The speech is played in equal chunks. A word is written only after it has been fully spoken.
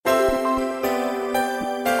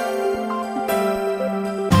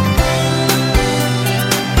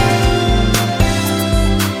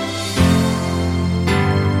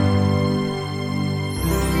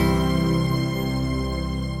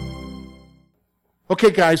Okay,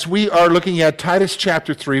 guys, we are looking at Titus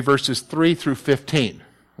chapter 3, verses 3 through 15.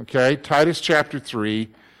 Okay, Titus chapter 3,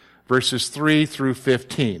 verses 3 through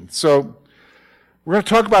 15. So, we're going to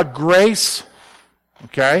talk about grace,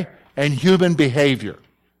 okay, and human behavior.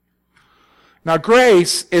 Now,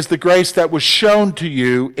 grace is the grace that was shown to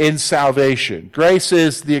you in salvation. Grace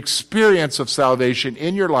is the experience of salvation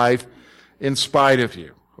in your life in spite of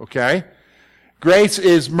you, okay? Grace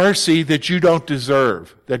is mercy that you don't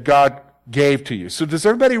deserve, that God gave to you. So does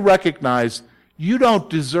everybody recognize you don't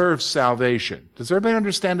deserve salvation? Does everybody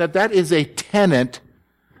understand that? That is a tenet,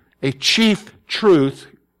 a chief truth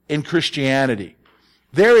in Christianity.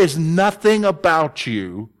 There is nothing about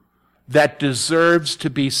you that deserves to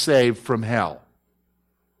be saved from hell.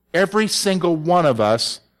 Every single one of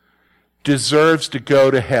us deserves to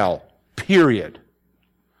go to hell, period.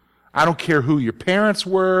 I don't care who your parents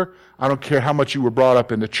were. I don't care how much you were brought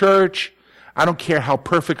up in the church. I don't care how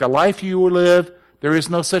perfect a life you live. There is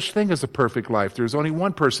no such thing as a perfect life. There's only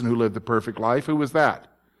one person who lived the perfect life. Who was that?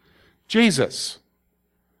 Jesus.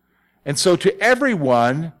 And so to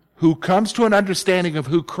everyone who comes to an understanding of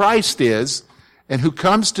who Christ is and who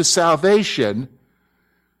comes to salvation,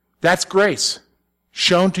 that's grace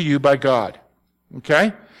shown to you by God.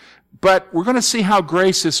 Okay? But we're going to see how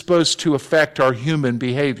grace is supposed to affect our human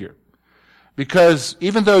behavior. Because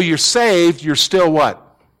even though you're saved, you're still what?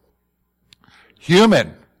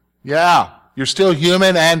 Human. Yeah, you're still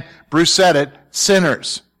human, and Bruce said it,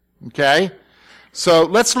 sinners. Okay? So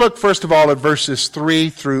let's look first of all at verses 3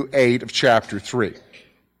 through 8 of chapter 3.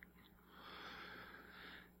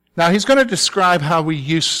 Now he's going to describe how we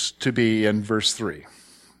used to be in verse 3.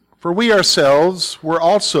 For we ourselves were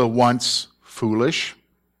also once foolish,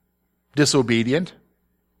 disobedient,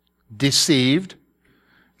 deceived,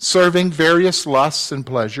 serving various lusts and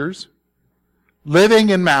pleasures, living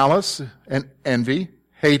in malice and envy,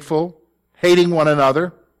 hateful, hating one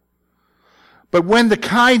another. But when the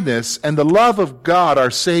kindness and the love of God our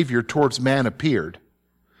Savior towards man appeared,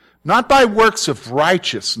 not by works of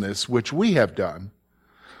righteousness which we have done,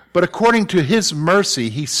 but according to his mercy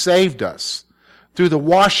he saved us through the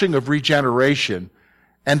washing of regeneration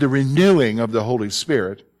and the renewing of the Holy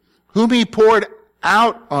Spirit, whom he poured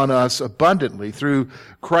out on us abundantly through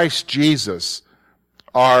Christ Jesus,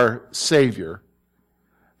 our Savior,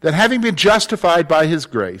 that having been justified by his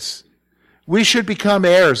grace, we should become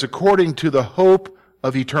heirs according to the hope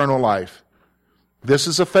of eternal life. This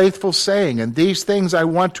is a faithful saying, and these things I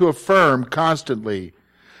want to affirm constantly,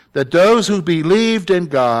 that those who believed in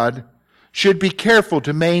God should be careful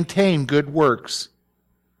to maintain good works.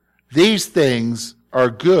 These things are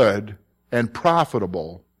good and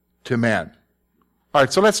profitable to men. All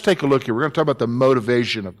right, so let's take a look here. We're going to talk about the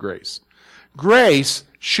motivation of grace. Grace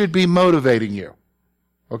should be motivating you.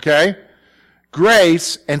 Okay?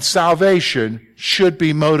 Grace and salvation should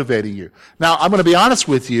be motivating you. Now, I'm going to be honest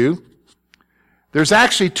with you. There's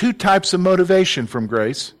actually two types of motivation from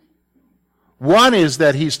grace. One is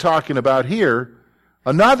that he's talking about here.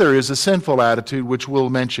 Another is a sinful attitude, which we'll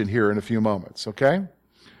mention here in a few moments. Okay?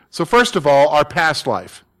 So first of all, our past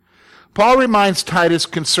life. Paul reminds Titus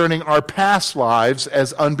concerning our past lives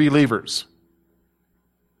as unbelievers.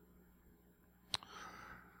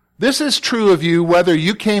 This is true of you whether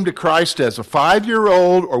you came to Christ as a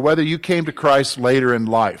 5-year-old or whether you came to Christ later in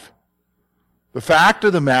life. The fact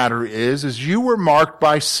of the matter is you were marked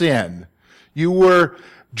by sin. You were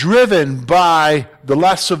driven by the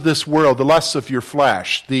lusts of this world, the lusts of your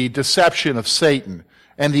flesh, the deception of Satan,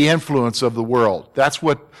 and the influence of the world. That's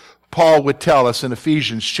what Paul would tell us in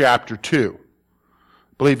Ephesians chapter 2.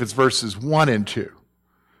 I believe it's verses 1 and 2.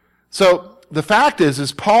 So, the fact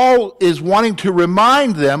is Paul is wanting to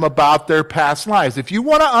remind them about their past lives. If you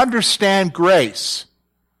want to understand grace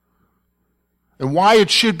and why it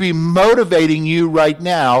should be motivating you right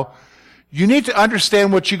now, you need to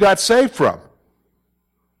understand what you got saved from.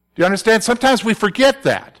 Do you understand? Sometimes we forget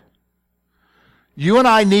that. You and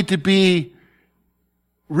I need to be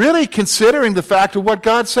really considering the fact of what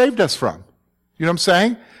God saved us from. You know what I'm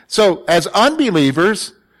saying? So, as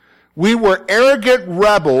unbelievers, we were arrogant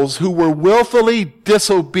rebels who were willfully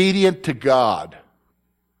disobedient to God.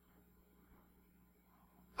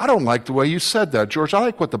 I don't like the way you said that, George. I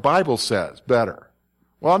like what the Bible says better.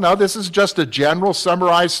 Well, no, this is just a general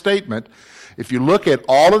summarized statement. If you look at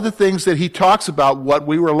all of the things that he talks about, what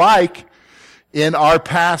we were like in our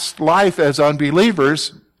past life as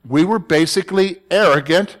unbelievers, we were basically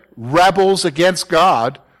arrogant rebels against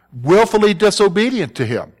God, willfully disobedient to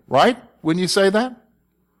him, right? Wouldn't you say that?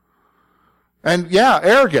 And yeah,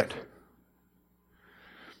 arrogant.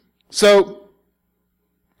 So,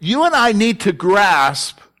 you and I need to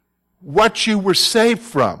grasp what you were saved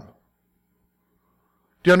from.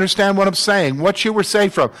 Do you understand what I'm saying? What you were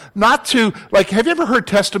saved from. Not to, like, have you ever heard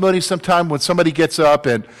testimonies sometime when somebody gets up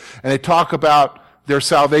and they talk about their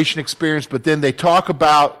salvation experience, but then they talk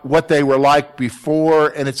about what they were like before,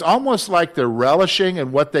 and it's almost like they're relishing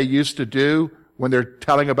in what they used to do when they're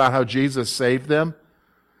telling about how Jesus saved them?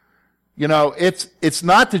 You know, it's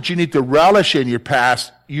not that you need to relish in your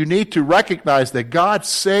past. You need to recognize that God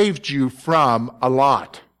saved you from a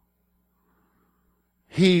lot.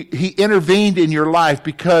 He intervened in your life,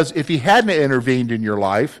 because if he hadn't intervened in your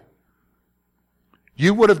life,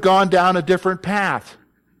 you would have gone down a different path.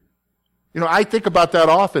 You know, I think about that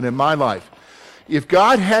often in my life. If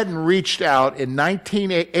God hadn't reached out in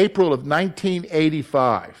April of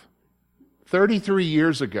 1985, 33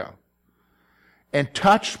 years ago, and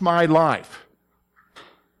touched my life,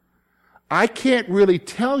 I can't really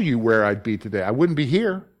tell you where I'd be today. I wouldn't be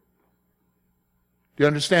here. Do you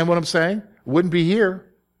understand what I'm saying? I wouldn't be here.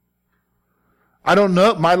 I don't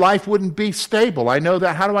know. My life wouldn't be stable. I know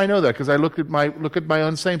that. How do I know that? Because I look at my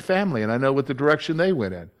unsaved family, and I know what the direction they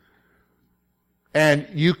went in. And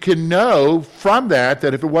you can know from that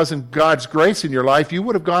if it wasn't God's grace in your life, you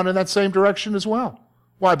would have gone in that same direction as well.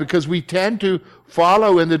 Why? Because we tend to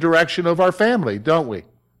follow in the direction of our family, don't we?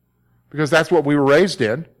 Because that's what we were raised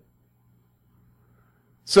in.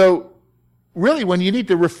 So, really, when you need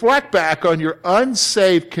to reflect back on your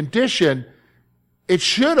unsaved condition, it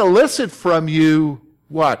should elicit from you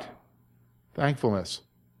what? Thankfulness.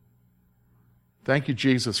 Thank you,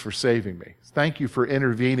 Jesus, for saving me. Thank you for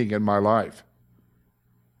intervening in my life.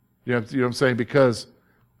 You know what I'm saying? Because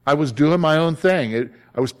I was doing my own thing.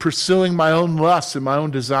 I was pursuing my own lusts and my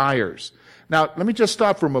own desires. Now, let me just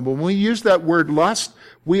stop for a moment. When we use that word lust,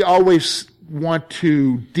 we always want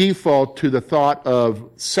to default to the thought of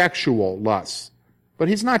sexual lusts. But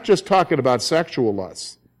he's not just talking about sexual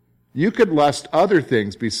lusts. You could lust other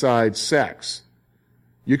things besides sex.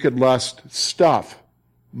 You could lust stuff,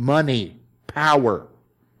 money, power.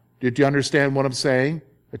 Did you understand what I'm saying?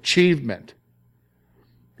 Achievement.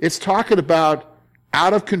 It's talking about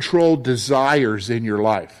out-of-control desires in your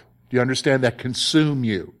life. Do you understand? That consume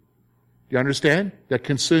you. Do you understand? That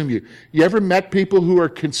consume you. You ever met people who are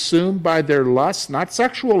consumed by their lusts? Not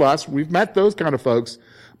sexual lusts. We've met those kind of folks.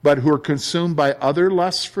 But who are consumed by other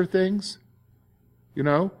lusts for things? You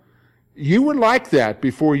know? You were like that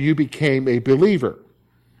before you became a believer.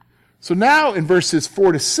 So now in verses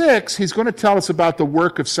 4 to 6, he's going to tell us about the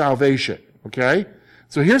work of salvation. Okay?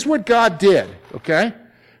 So here's what God did. Okay?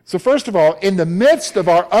 So first of all, in the midst of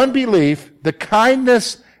our unbelief, the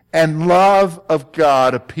kindness and love of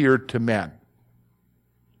God appeared to men.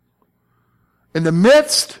 In the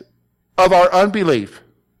midst of our unbelief,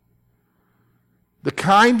 the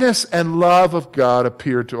kindness and love of God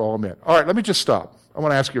appeared to all men. All right, let me just stop. I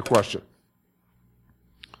want to ask you a question.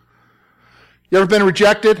 You ever been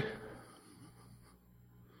rejected?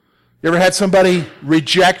 You ever had somebody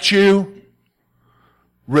reject you?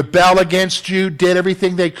 Rebel against you, did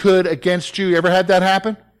everything they could against you? You ever had that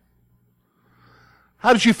happen?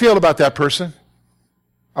 How did you feel about that person?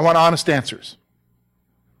 I want honest answers.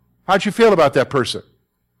 How did you feel about that person?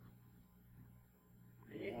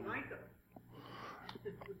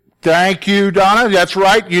 Thank you, Donna. That's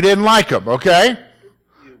right. You didn't like them, okay?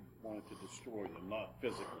 You wanted to destroy them, not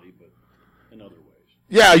physically, but in other ways.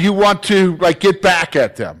 Yeah, you want to, get back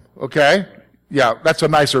at them, okay? Yeah, that's a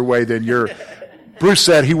nicer way than your... Bruce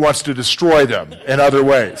said he wants to destroy them in other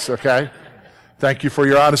ways, okay? Thank you for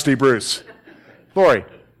your honesty, Bruce. Lori?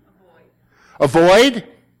 Avoid?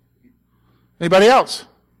 Anybody else?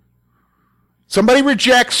 Somebody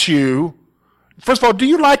rejects you. First of all, do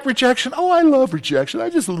you like rejection? Oh, I love rejection.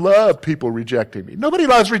 I just love people rejecting me. Nobody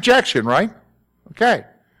loves rejection, right? Okay.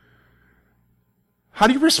 How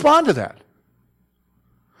do you respond to that?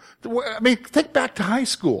 I mean, think back to high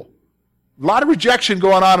school. A lot of rejection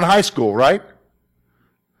going on in high school, right?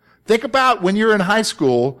 Think about when you're in high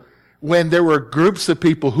school, when there were groups of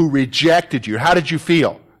people who rejected you. How did you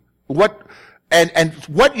feel? What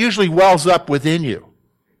usually wells up within you?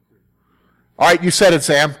 All right, you said it,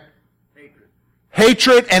 Sam.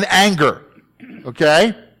 Hatred and anger.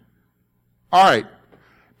 Okay? All right.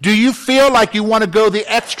 Do you feel like you want to go the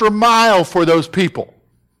extra mile for those people?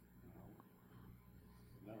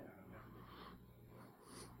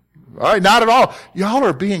 All right, not at all. Y'all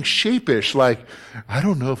are being sheepish, like, I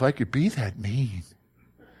don't know if I could be that mean.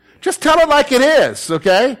 Just tell it like it is,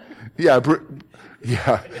 okay? Yeah,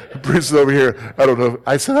 Bruce is over here. I don't know.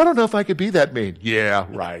 I said, I don't know if I could be that mean. Yeah,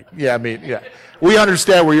 right. Yeah, yeah. We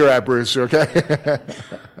understand where you're at, Bruce, okay?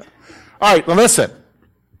 All right, well, listen.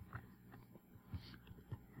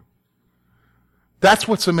 That's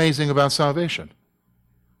what's amazing about salvation.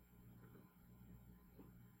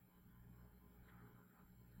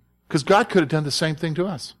 Because God could have done the same thing to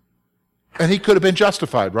us. And he could have been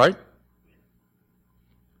justified, right?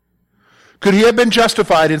 Could he have been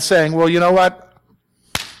justified in saying, well, you know what?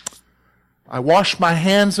 I washed my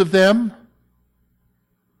hands of them.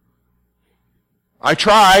 I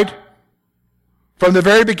tried. From the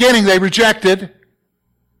very beginning, they rejected.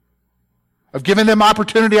 I've given them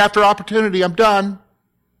opportunity after opportunity. I'm done.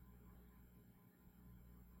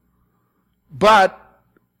 But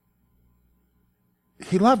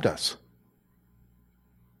he loved us.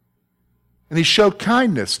 And he showed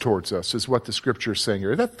kindness towards us, is what the scripture is saying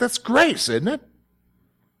here. That's grace, isn't it?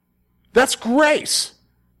 That's grace.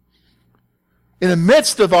 In the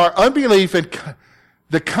midst of our unbelief, and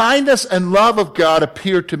the kindness and love of God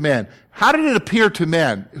appeared to men. How did it appear to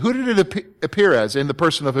men? Who did it appear as? In the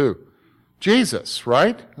person of who? Jesus,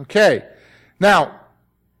 right? Okay. Now,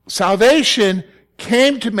 salvation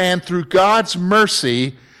came to man through God's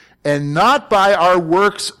mercy and not by our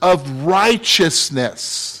works of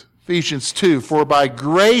righteousness. Ephesians 2, for by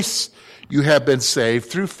grace you have been saved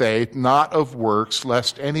through faith, not of works,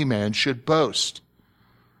 lest any man should boast.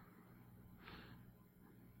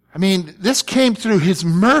 I mean, this came through his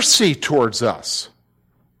mercy towards us.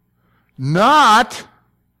 Not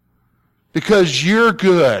because you're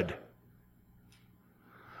good.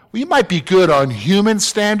 Well, you might be good on human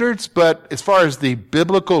standards, but as far as the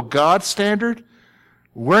biblical God standard,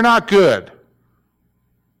 we're not good.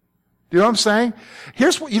 Do you know what I'm saying?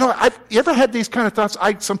 Here's what, you ever had these kind of thoughts?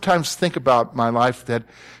 I sometimes think about my life that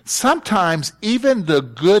sometimes even the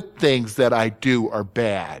good things that I do are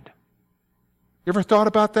bad. You ever thought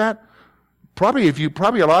about that? Probably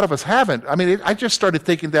a lot of us haven't. I mean, I just started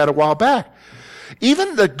thinking that a while back.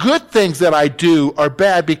 Even the good things that I do are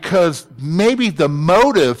bad because maybe the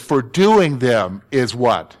motive for doing them is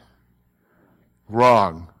what?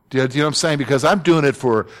 Wrong. Do you know what I'm saying? Because I'm doing it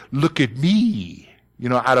for, look at me.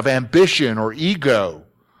 Out of ambition or ego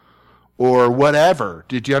or whatever.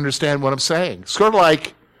 Did you understand what I'm saying? Sort of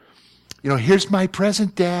like, here's my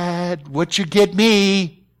present, Dad. What you get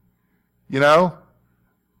me?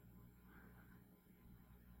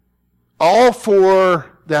 All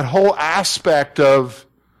for that whole aspect of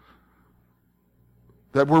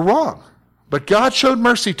that we're wrong. But God showed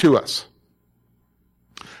mercy to us.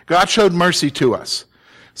 God showed mercy to us.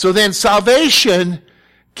 So then salvation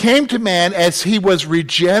came to man as he was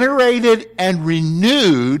regenerated and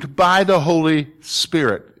renewed by the Holy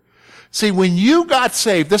Spirit. See, when you got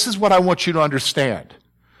saved, this is what I want you to understand.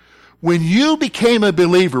 When you became a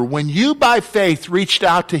believer, when you by faith reached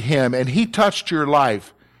out to him and he touched your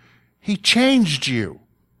life, he changed you.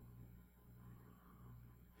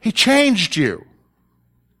 He changed you.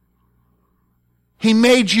 He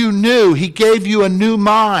made you new. He gave you a new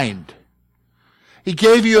mind. He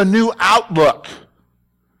gave you a new outlook.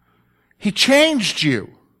 He changed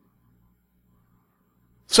you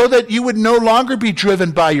so that you would no longer be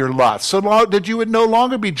driven by your lust, so that you would no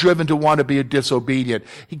longer be driven to want to be disobedient.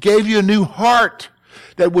 He gave you a new heart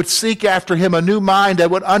that would seek after him, a new mind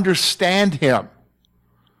that would understand him.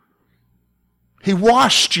 He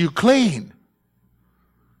washed you clean.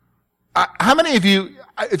 How many of you,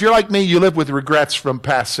 if you're like me, you live with regrets from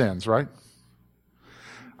past sins, right?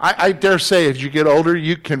 I dare say as you get older,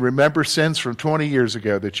 you can remember sins from 20 years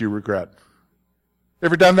ago that you regret.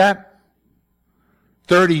 Ever done that?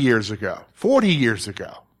 30 years ago, 40 years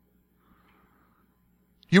ago.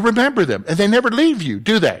 You remember them, and they never leave you,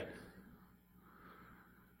 do they?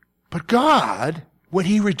 But God, when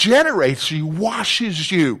he regenerates you,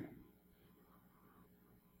 washes you,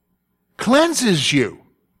 cleanses you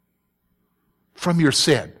from your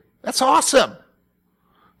sin. That's awesome.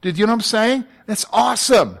 Did you know what I'm saying? That's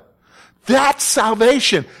awesome. That's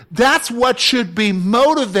salvation. That's what should be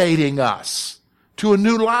motivating us to a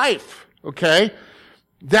new life. Okay?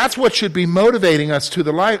 That's what should be motivating us to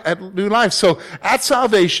the new life. So at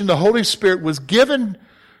salvation, the Holy Spirit was given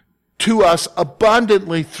to us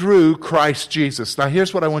abundantly through Christ Jesus. Now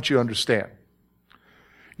here's what I want you to understand.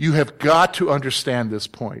 You have got to understand this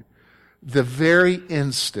point. The very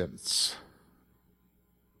instance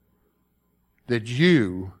that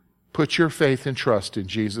you put your faith and trust in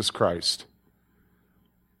Jesus Christ,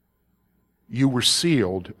 you were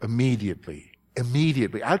sealed immediately.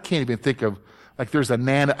 Immediately. I can't even think of, like there's I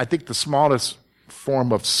think the smallest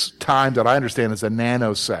form of time that I understand is a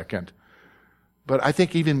nanosecond. But I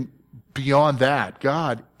think even beyond that,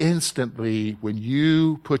 God instantly, when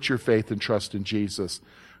you put your faith and trust in Jesus,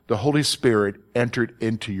 the Holy Spirit entered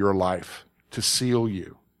into your life to seal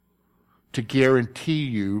you, to guarantee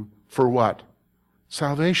you for what?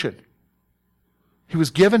 Salvation. He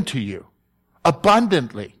was given to you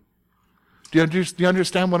abundantly. Do you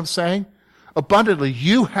understand what I'm saying? abundantly,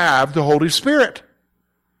 you have the Holy Spirit.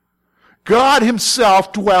 God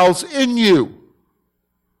himself dwells in you.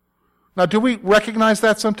 Now, do we recognize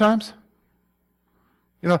that sometimes?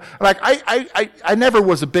 You know, like I never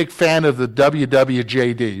was a big fan of the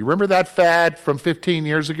WWJD. You remember that fad from 15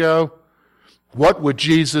 years ago? What would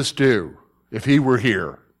Jesus do if he were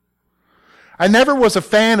here? I never was a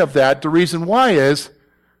fan of that. The reason why is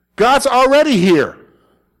God's already here.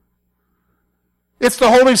 It's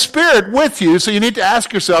the Holy Spirit with you, so you need to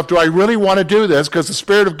ask yourself, do I really want to do this? Because the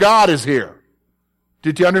Spirit of God is here.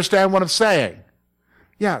 Did you understand what I'm saying?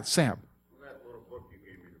 Yeah, Sam. Well, that little book you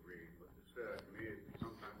gave me to read, what it said to me,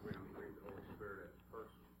 sometimes we don't treat the Holy Spirit as a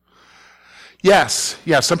person.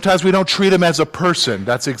 Yes, sometimes we don't treat him as a person.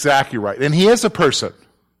 That's exactly right. And he is a person.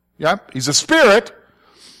 Yeah, he's a spirit,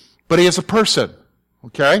 but he is a person.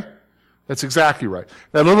 Okay? That's exactly right.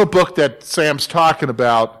 That little book that Sam's talking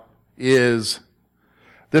about is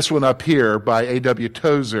this one up here by A.W.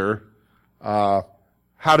 Tozer, How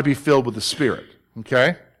to Be Filled with the Spirit.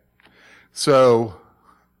 Okay? So,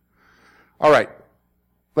 all right,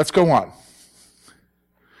 let's go on.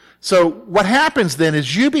 So what happens then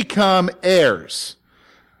is you become heirs.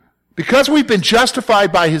 Because we've been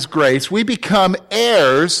justified by his grace, we become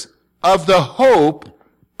heirs of the hope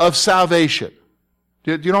of salvation.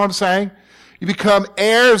 Do you know what I'm saying? You become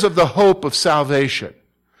heirs of the hope of salvation.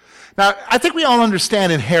 Now, I think we all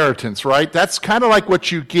understand inheritance, right? That's kind of like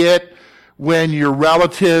what you get when your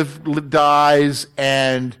relative dies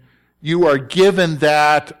and you are given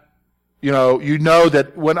that, you know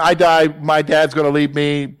that when I die, my dad's going to leave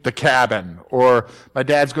me the cabin, or my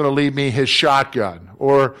dad's going to leave me his shotgun,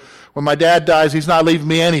 or when my dad dies, he's not leaving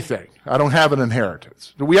me anything. I don't have an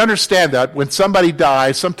inheritance. Do we understand that when somebody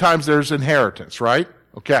dies, sometimes there's inheritance, right?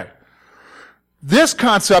 Okay. This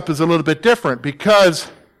concept is a little bit different because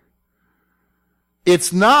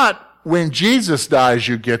it's not when Jesus dies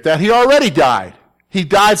you get that. He already died. He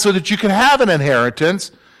died so that you can have an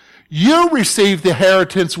inheritance. You receive the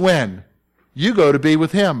inheritance when? You go to be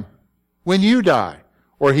with him. When you die.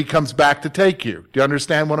 Or he comes back to take you. Do you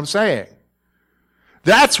understand what I'm saying?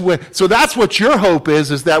 So that's what your hope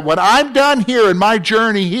is that when I'm done here in my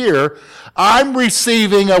journey here, I'm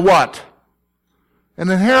receiving a what? An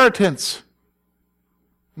inheritance.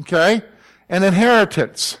 Okay? An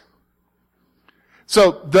inheritance.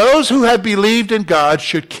 So those who have believed in God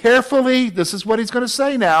should carefully, this is what he's going to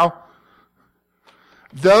say now,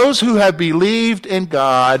 those who have believed in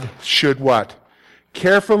God should what?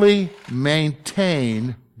 Carefully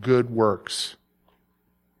maintain good works.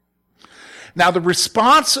 Now the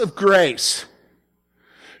response of grace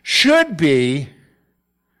should be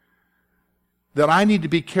that I need to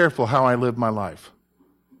be careful how I live my life.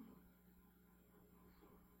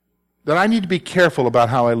 That I need to be careful about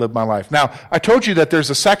how I live my life. Now, I told you that there's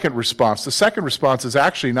a second response. The second response is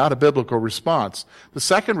actually not a biblical response. The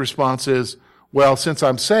second response is, well, since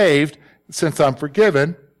I'm saved, since I'm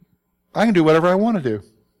forgiven, I can do whatever I want to do.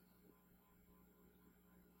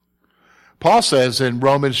 Paul says in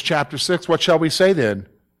Romans chapter 6, what shall we say then?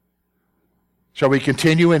 Shall we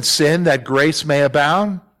continue in sin that grace may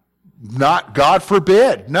abound? Not, God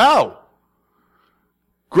forbid. No.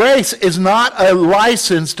 Grace is not a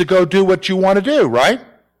license to go do what you want to do, right?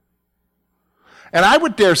 And I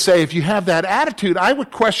would dare say if you have that attitude, I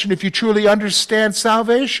would question if you truly understand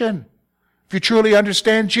salvation. If you truly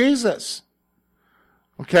understand Jesus.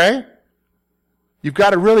 Okay? You've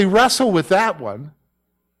got to really wrestle with that one.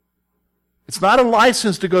 It's not a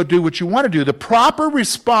license to go do what you want to do. The proper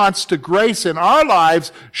response to grace in our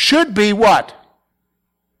lives should be what?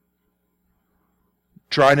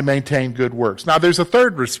 Trying to maintain good works. Now, there's a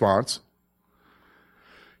third response.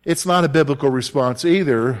 It's not a biblical response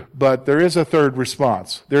either, but there is a third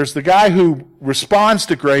response. There's the guy who responds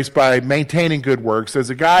to grace by maintaining good works. There's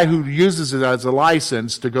a guy who uses it as a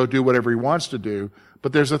license to go do whatever he wants to do,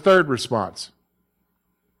 but there's a third response.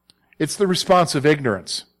 It's the response of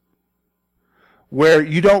ignorance, where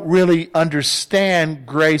you don't really understand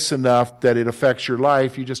grace enough that it affects your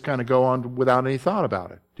life. You just kind of go on without any thought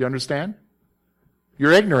about it. Do you understand?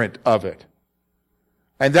 You're ignorant of it.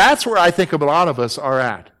 And that's where I think a lot of us are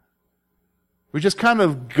at. We just kind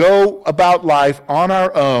of go about life on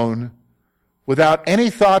our own without any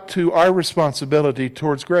thought to our responsibility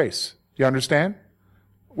towards grace. Do you understand?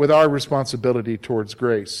 With our responsibility towards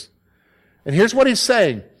grace. And here's what he's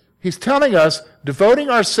saying. He's telling us devoting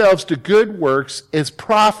ourselves to good works is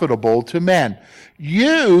profitable to men.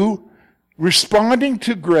 You responding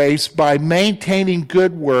to grace by maintaining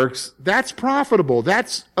good works, that's profitable.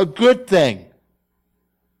 That's a good thing.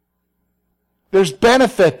 There's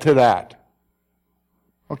benefit to that.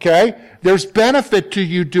 Okay? There's benefit to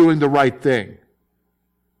you doing the right thing.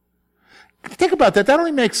 Think about that. That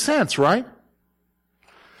only makes sense, right?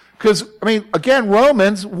 Because, again,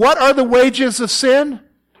 Romans, what are the wages of sin?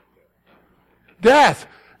 Death.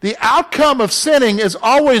 The outcome of sinning is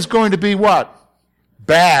always going to be what?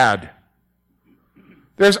 Bad.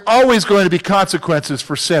 There's always going to be consequences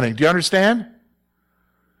for sinning. Do you understand?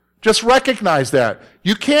 Just recognize that.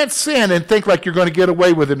 You can't sin and think like you're going to get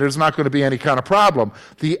away with it and there's not going to be any kind of problem.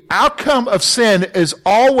 The outcome of sin is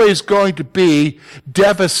always going to be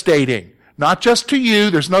devastating. Not just to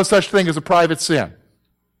you. There's no such thing as a private sin.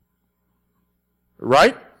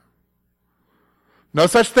 Right? No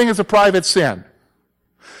such thing as a private sin.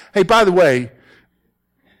 Hey, by the way,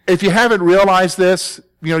 if you haven't realized this,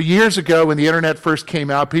 years ago when the internet first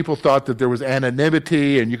came out, people thought that there was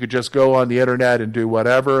anonymity and you could just go on the internet and do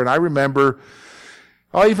whatever. And I remember,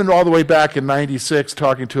 even all the way back in 96,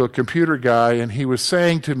 talking to a computer guy, and he was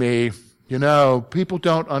saying to me, people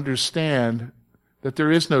don't understand that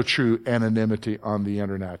there is no true anonymity on the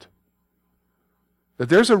internet. That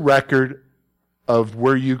there's a record of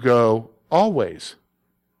where you go always.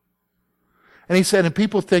 And he said, and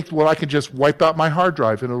people think, well, I can just wipe out my hard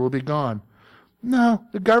drive and it will be gone. No,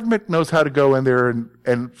 the government knows how to go in there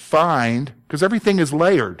and find, because everything is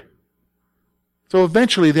layered. So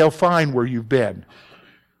eventually they'll find where you've been.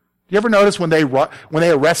 You ever notice when they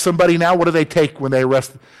arrest somebody now, what do they take when they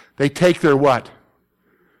arrest? They take their what?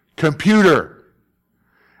 Computer.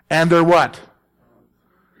 And their what?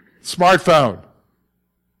 Smartphone.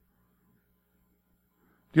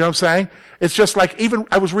 You know what I'm saying? It's just like, even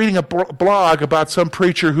I was reading a blog about some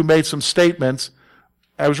preacher who made some statements.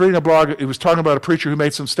 I was reading a blog, it was talking about a preacher who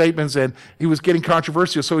made some statements and he was getting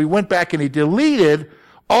controversial. So he went back and he deleted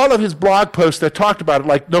all of his blog posts that talked about it,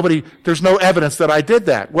 like there's no evidence that I did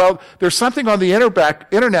that. Well, there's something on the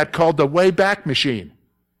internet called the Wayback Machine.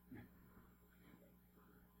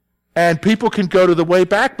 And people can go to the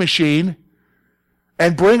Wayback Machine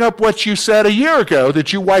and bring up what you said a year ago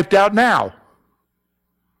that you wiped out now.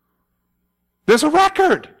 There's a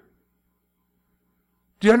record.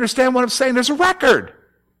 Do you understand what I'm saying? There's a record.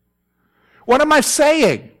 What am I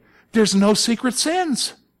saying? There's no secret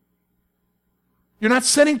sins. You're not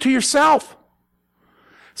sinning to yourself.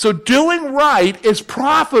 So doing right is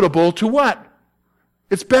profitable to what?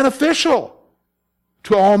 It's beneficial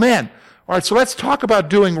to all men. All right, so let's talk about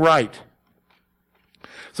doing right.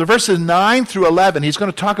 So verses 9 through 11, he's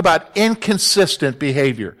going to talk about inconsistent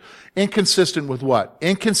behavior. Inconsistent with what?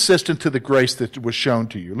 Inconsistent to the grace that was shown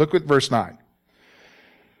to you. Look at verse 9.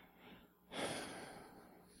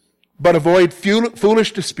 But avoid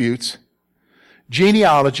foolish disputes,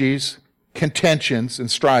 genealogies, contentions, and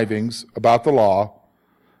strivings about the law,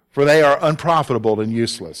 for they are unprofitable and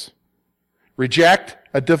useless. Reject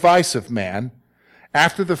a divisive man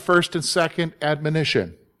after the first and second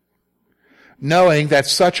admonition, knowing that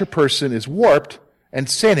such a person is warped and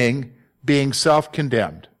sinning, being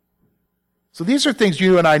self-condemned. So these are things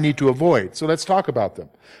you and I need to avoid. So let's talk about them.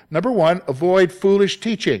 Number one, avoid foolish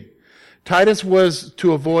teaching. Titus was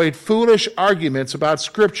to avoid foolish arguments about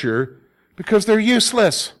Scripture because they're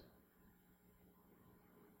useless.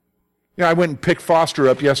 I went and picked Foster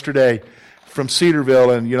up yesterday from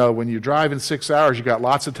Cedarville, and, when you drive in 6 hours, you got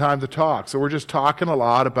lots of time to talk. So we're just talking a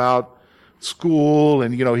lot about school,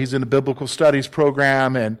 and, he's in the biblical studies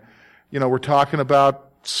program, and, we're talking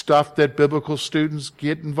about stuff that biblical students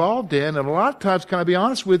get involved in, and a lot of times, can I be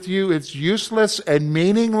honest with you, it's useless and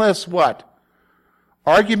meaningless what?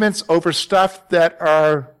 Arguments over stuff that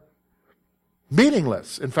are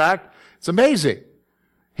meaningless. In fact, it's amazing.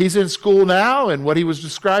 He's in school now, and what he was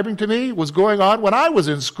describing to me was going on when I was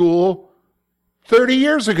in school 30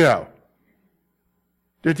 years ago.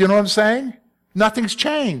 Do you know what I'm saying? Nothing's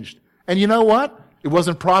changed. And you know what? It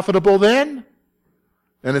wasn't profitable then,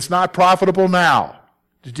 and it's not profitable now.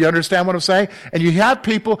 Did you understand what I'm saying? And you have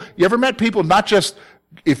people, you ever met people, not just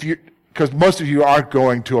because most of you aren't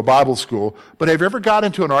going to a Bible school, but have you ever got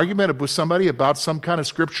into an argument with somebody about some kind of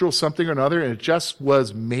scriptural something or another, and it just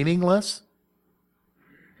was meaningless?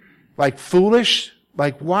 Like foolish?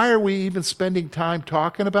 Like, why are we even spending time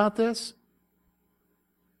talking about this?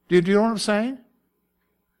 Do you know what I'm saying?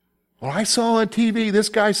 Well, I saw on TV, this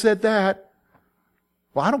guy said that.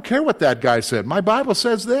 Well, I don't care what that guy said. My Bible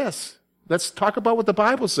says this. Let's talk about what the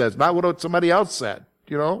Bible says, not what somebody else said,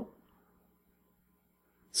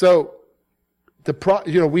 So,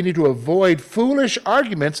 we need to avoid foolish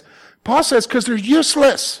arguments. Paul says, because they're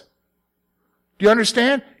useless. Do you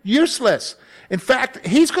understand? Useless. In fact,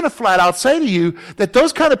 he's going to flat out say to you that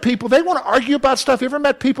those kind of people, they want to argue about stuff. You ever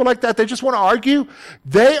met people like that? They just want to argue.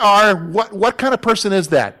 They are, what kind of person is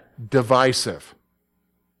that? Divisive.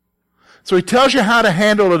 So he tells you how to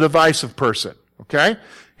handle a divisive person, okay?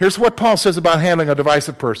 Here's what Paul says about handling a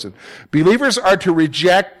divisive person. Believers are to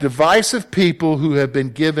reject divisive people who have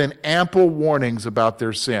been given ample warnings about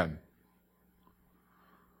their sin.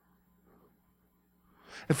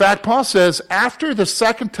 In fact, Paul says, after the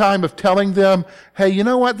second time of telling them, hey, you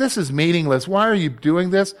know what, this is meaningless, why are you doing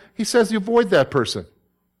this? He says you avoid that person.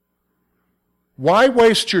 Why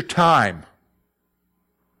waste your time?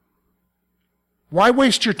 Why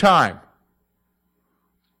waste your time?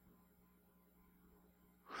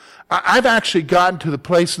 I've actually gotten to the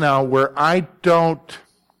place now where I don't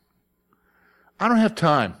have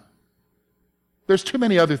time. There's too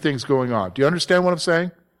many other things going on. Do you understand what I'm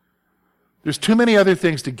saying? There's too many other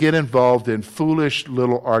things to get involved in foolish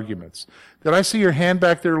little arguments. Did I see your hand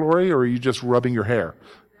back there, Lori, or are you just rubbing your hair?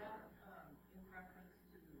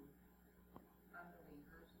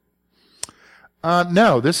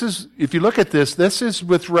 No, this is, if you look at this is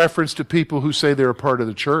with reference to people who say they're a part of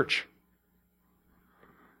the church.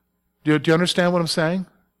 Do you understand what I'm saying?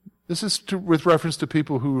 This is with reference to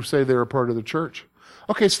people who say they're a part of the church.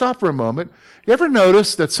 Okay, stop for a moment. You ever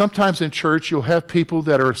notice that sometimes in church you'll have people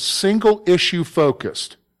that are single issue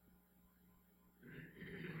focused?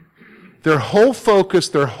 Their whole focus,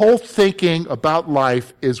 their whole thinking about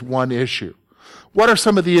life is one issue. What are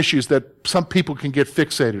some of the issues that some people can get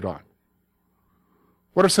fixated on?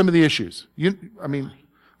 What are some of the issues?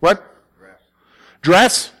 What?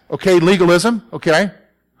 Dress. Okay, legalism. Okay.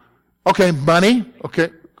 Okay, money. Okay,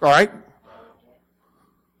 all right.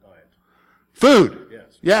 Food.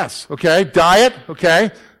 Yes. Okay. Diet.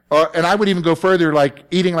 Okay. And I would even go further, like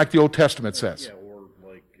eating like the Old Testament says. Yeah, or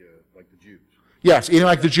like the Jews. Yes, eating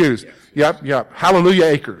like the Jews. Yep. Hallelujah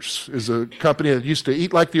Acres is a company that used to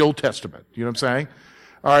eat like the Old Testament. You know what I'm saying?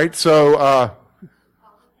 All right. So,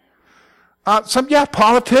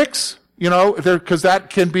 politics. You know, because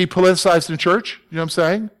that can be politicized in church. You know what I'm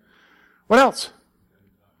saying? What else?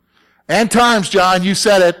 End times, John. You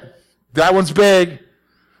said it. That one's big.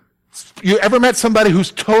 You ever met somebody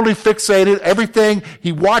who's totally fixated? Everything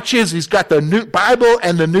he watches, he's got the new Bible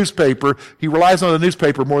and the newspaper. He relies on the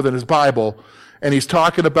newspaper more than his Bible. And he's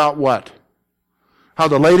talking about what? How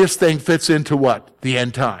the latest thing fits into what? The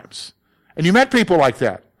end times. And you met people like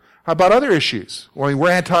that. How about other issues? Well,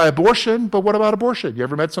 we're anti-abortion, but what about abortion? You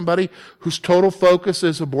ever met somebody whose total focus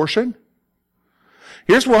is abortion?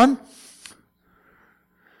 Here's one.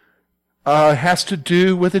 Has to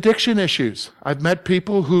do with addiction issues. I've met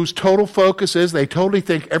people whose total focus is they totally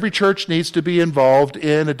think every church needs to be involved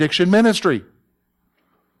in addiction ministry.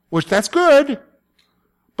 Which that's good,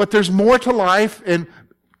 but there's more to life in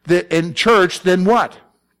church than what?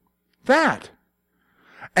 That.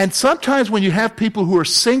 And sometimes when you have people who are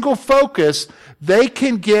single focused, they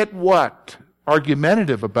can get what?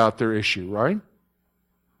 Argumentative about their issue, right?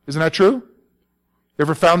 Isn't that true?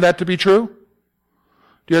 Ever found that to be true?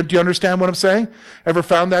 Do you understand what I'm saying? Ever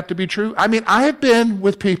found that to be true? I mean, I have been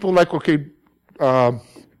with people like,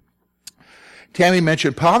 Tammy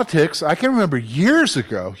mentioned politics. I can remember years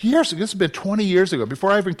ago, this has been 20 years ago,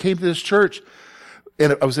 before I even came to this church,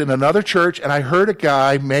 and I was in another church, and I heard a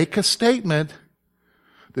guy make a statement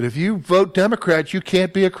that if you vote Democrat, you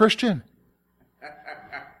can't be a Christian.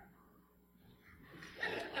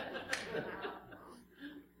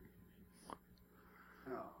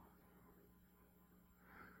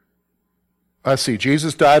 Let's see,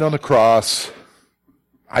 Jesus died on the cross.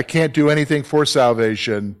 I can't do anything for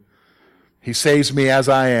salvation. He saves me as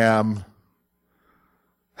I am.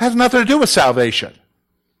 Has nothing to do with salvation.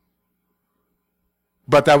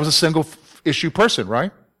 But that was a single issue person,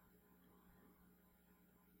 right?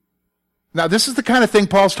 Now, this is the kind of thing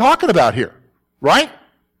Paul's talking about here, right?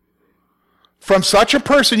 From such a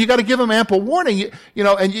person, you got to give them ample warning,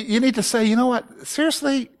 and you need to say, you know what,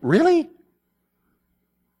 seriously, really?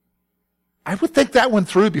 I would think that one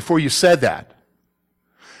through before you said that.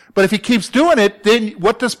 But if he keeps doing it, then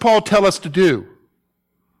what does Paul tell us to do?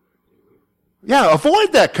 Yeah,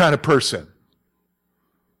 avoid that kind of person.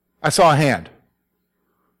 I saw a hand.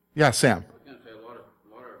 Yeah, Sam. I was going to say a lot of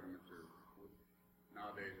arguments are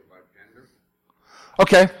nowadays about gender.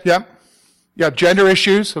 Okay, yeah. Yeah, gender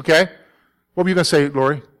issues, okay. What were you going to say,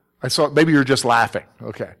 Lori? I saw, maybe you were just laughing.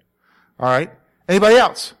 Okay. All right. Anybody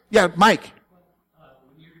else? Yeah, Mike.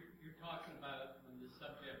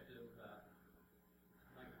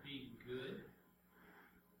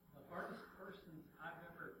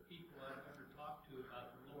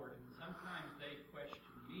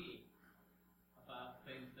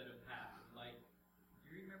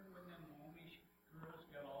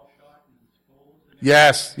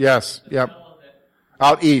 Yes, yep.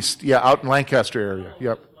 Out east, out in Lancaster area,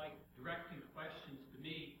 yep. Like directing questions to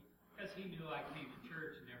me, because until I came to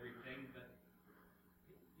church and everything, but,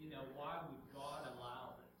 why would God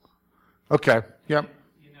allow this? Okay, yep.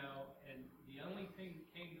 And the only thing that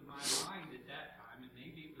came to my mind at that time, and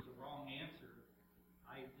maybe it was a wrong answer,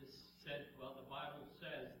 I just said, well, the Bible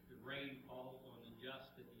says the rain falls on the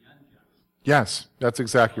just and the unjust. Yes, that's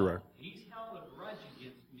exactly right. He's held a grudge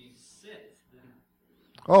against me since then.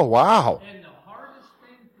 Oh, wow. And the hardest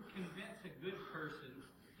thing to convince a good person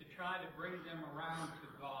to try to bring them around to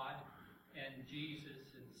God and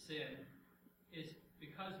Jesus and sin is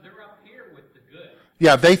because they're up here with the good.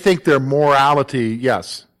 Yeah, they think their morality,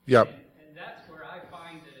 yes. Yep. And that's where I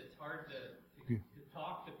find that it's hard to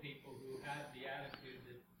talk to people who have the attitude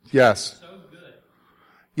that Yes. it's so good.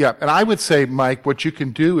 Yeah, and I would say, Mike, what you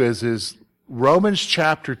can do is Romans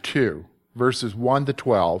chapter 2, verses 1 to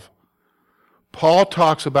 12, Paul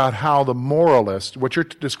talks about how the moralist, what you're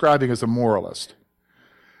describing as a moralist,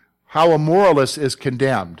 how a moralist is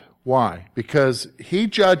condemned. Why? Because he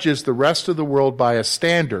judges the rest of the world by a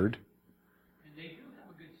standard, And they do have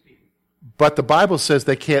a good standard. but the Bible says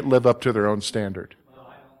they can't live up to their own standard.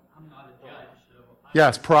 Well, I'm not a judge, so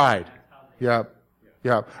Yes, pride. that's how they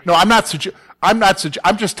Yeah. No, I'm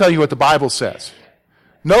just telling you what the Bible says.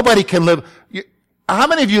 Nobody can live. How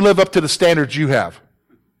many of you live up to the standards you have?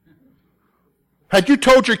 Had you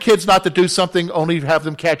told your kids not to do something only to have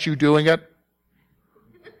them catch you doing it?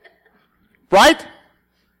 Right?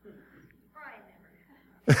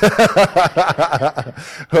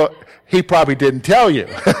 He probably didn't tell you.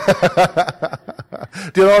 Do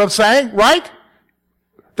you know what I'm saying? Right?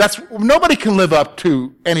 Nobody can live up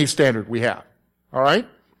to any standard we have. All right?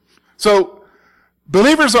 So,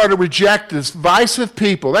 believers are to reject divisive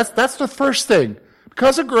people. That's the first thing.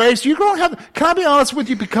 Because of grace, you don't have, can I be honest with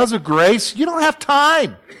you, because of grace, you don't have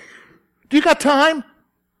time. Do you got time?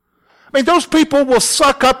 I mean, those people will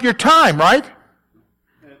suck up your time, right?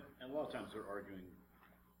 And a lot of times they're arguing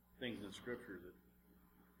things in Scripture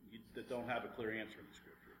that don't have a clear answer in the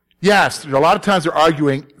Scripture. Yes, a lot of times they're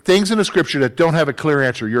arguing things in the Scripture that don't have a clear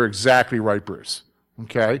answer. You're exactly right, Bruce.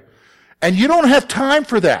 Okay? And you don't have time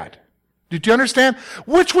for that. Did you understand?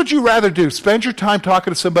 Which would you rather do? Spend your time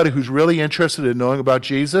talking to somebody who's really interested in knowing about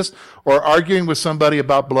Jesus or arguing with somebody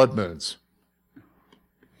about blood moons?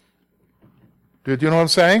 Do you know what I'm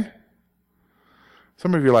saying?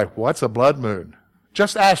 Some of you are like, what's a blood moon?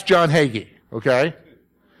 Just ask John Hagee, okay?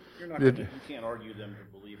 You can't argue them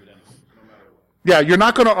to believe it anyway, no matter what. Yeah, you're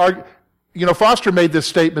not going to argue. Foster made this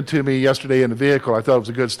statement to me yesterday in the vehicle. I thought it was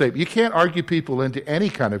a good statement. You can't argue people into any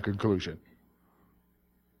kind of conclusion.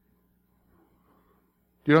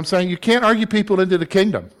 Do you know what I'm saying? You can't argue people into the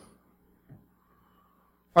kingdom.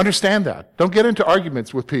 Understand that. Don't get into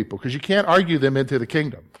arguments with people because you can't argue them into the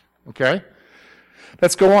kingdom. Okay?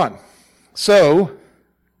 Let's go on. So,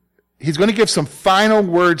 he's going to give some final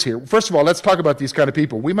words here. First of all, let's talk about these kind of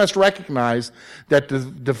people. We must recognize that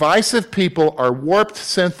divisive people are warped,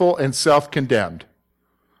 sinful, and self-condemned.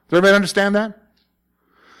 Does everybody understand that?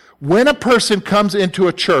 When a person comes into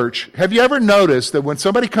a church, have you ever noticed that when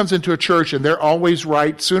somebody comes into a church and they're always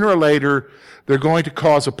right, sooner or later, they're going to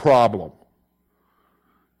cause a problem?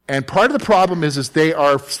 And part of the problem is they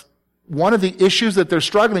are, one of the issues that they're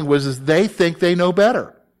struggling with is they think they know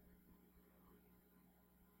better.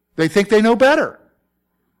 They think they know better.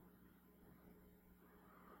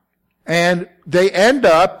 And they end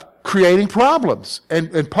up creating problems.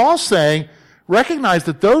 And Paul's saying, recognize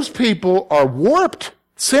that those people are warped,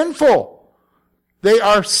 sinful. They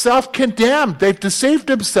are self-condemned. They've deceived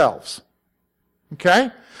themselves.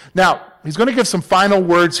 Okay? Now, he's going to give some final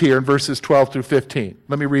words here in verses 12 through 15.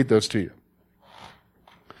 Let me read those to you.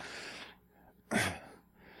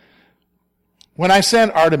 When I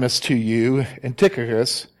send Artemas to you and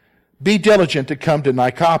Tychicus, be diligent to come to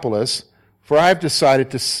Nicopolis, for I have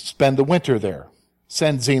decided to spend the winter there.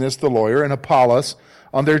 Send Zenas the lawyer and Apollos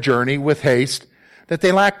on their journey with haste, that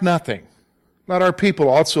they lack nothing. Let our people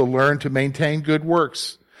also learn to maintain good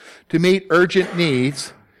works, to meet urgent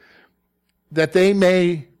needs, that they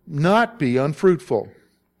may not be unfruitful.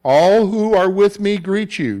 All who are with me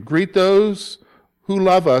greet you. Greet those who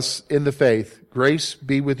love us in the faith. Grace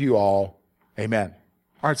be with you all. Amen.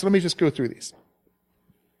 All right, so let me just go through these.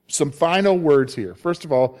 Some final words here. First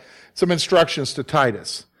of all, some instructions to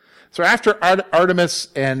Titus. So after Artemas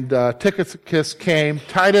and Tychicus came,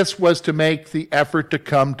 Titus was to make the effort to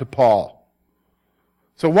come to Paul.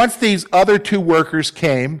 So once these other two workers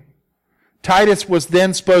came, Titus was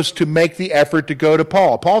then supposed to make the effort to go to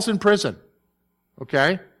Paul. Paul's in prison.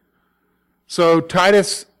 Okay? So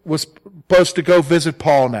Titus was supposed to go visit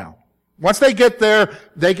Paul now. Once they get there,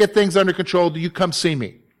 they get things under control. You come see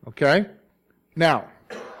me. Okay? Now,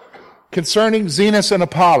 concerning Zenas and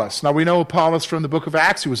Apollos. Now we know Apollos from the book of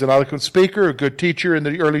Acts. He was an eloquent speaker, a good teacher in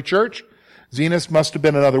the early church. Zenas must have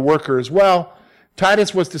been another worker as well.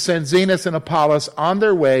 Titus was to send Zenas and Apollos on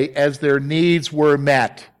their way as their needs were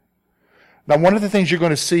met. Now, one of the things you're going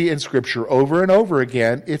to see in Scripture over and over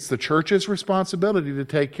again, it's the church's responsibility to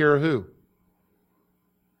take care of who?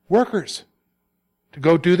 Workers. To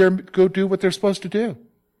go do what they're supposed to do.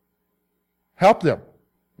 Help them.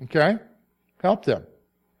 Okay? Help them.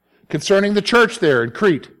 Concerning the church there in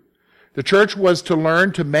Crete, the church was to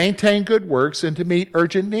learn to maintain good works and to meet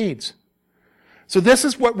urgent needs. So this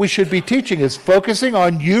is what we should be teaching, is focusing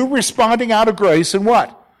on you responding out of grace and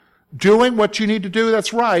what? Doing what you need to do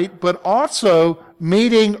that's right, but also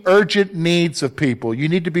meeting urgent needs of people. You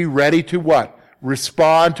need to be ready to what?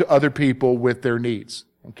 Respond to other people with their needs.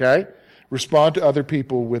 Okay? Respond to other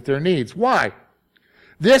people with their needs. Why?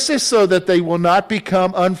 This is so that they will not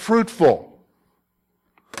become unfruitful.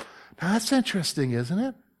 Now that's interesting, isn't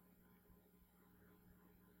it?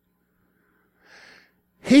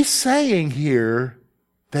 He's saying here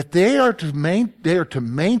that they are to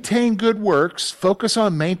maintain good works, focus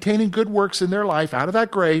on maintaining good works in their life out of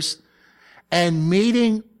that grace, and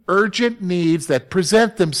meeting urgent needs that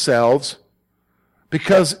present themselves,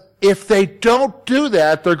 because if they don't do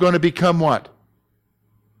that, they're going to become what?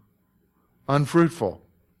 Unfruitful.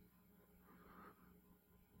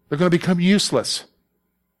 They're going to become useless.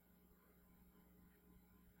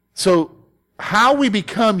 So, how we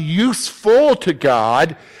become useful to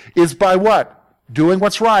God is by what? Doing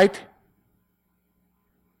what's right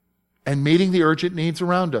and meeting the urgent needs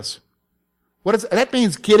around us. That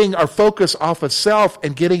means getting our focus off of self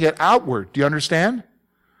and getting it outward. Do you understand?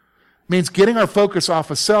 It means getting our focus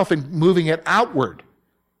off of self and moving it outward.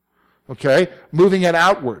 Okay? Moving it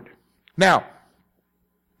outward. Now,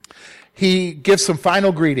 he gives some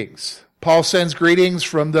final greetings. Paul sends greetings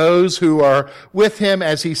from those who are with him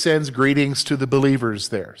as he sends greetings to the believers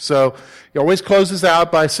there. So he always closes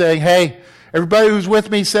out by saying, hey, everybody who's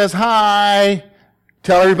with me says hi.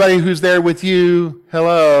 Tell everybody who's there with you,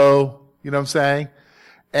 hello. You know what I'm saying?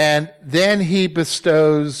 And then he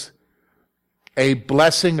bestows a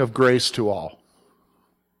blessing of grace to all.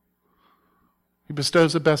 He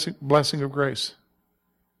bestows a blessing of grace.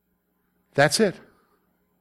 That's it.